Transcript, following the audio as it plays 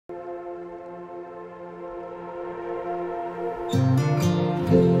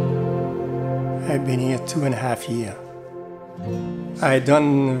I've been here 2.5 years. I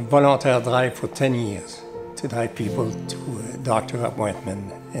done volunteer drive for 10 years to drive people to a doctor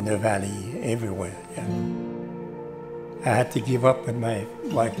appointment in the valley, everywhere. Yeah. I had to give up when my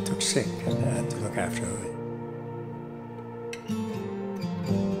wife took sick and I had to look after her.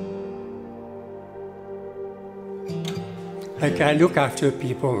 Like I look after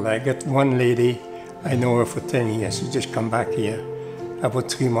people. I got one lady, I know her for 10 years. She just come back here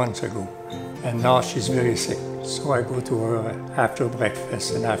about 3 months ago. And now she's very sick. So I go to her after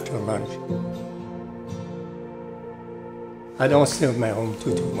breakfast and after lunch. I don't stay at my home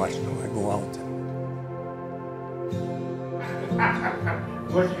too much now. I go out.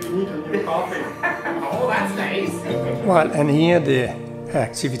 What do you need on your coffee? Oh, that's nice. Well, and here the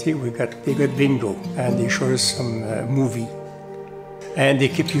activity they got bingo, and they show us some movie. And they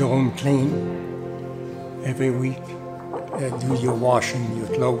keep your home clean every week. Do your washing, your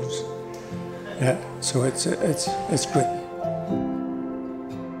clothes. Yeah, so it's good.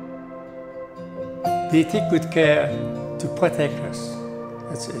 They take good care to protect us.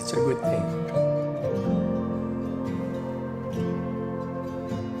 It's a good thing.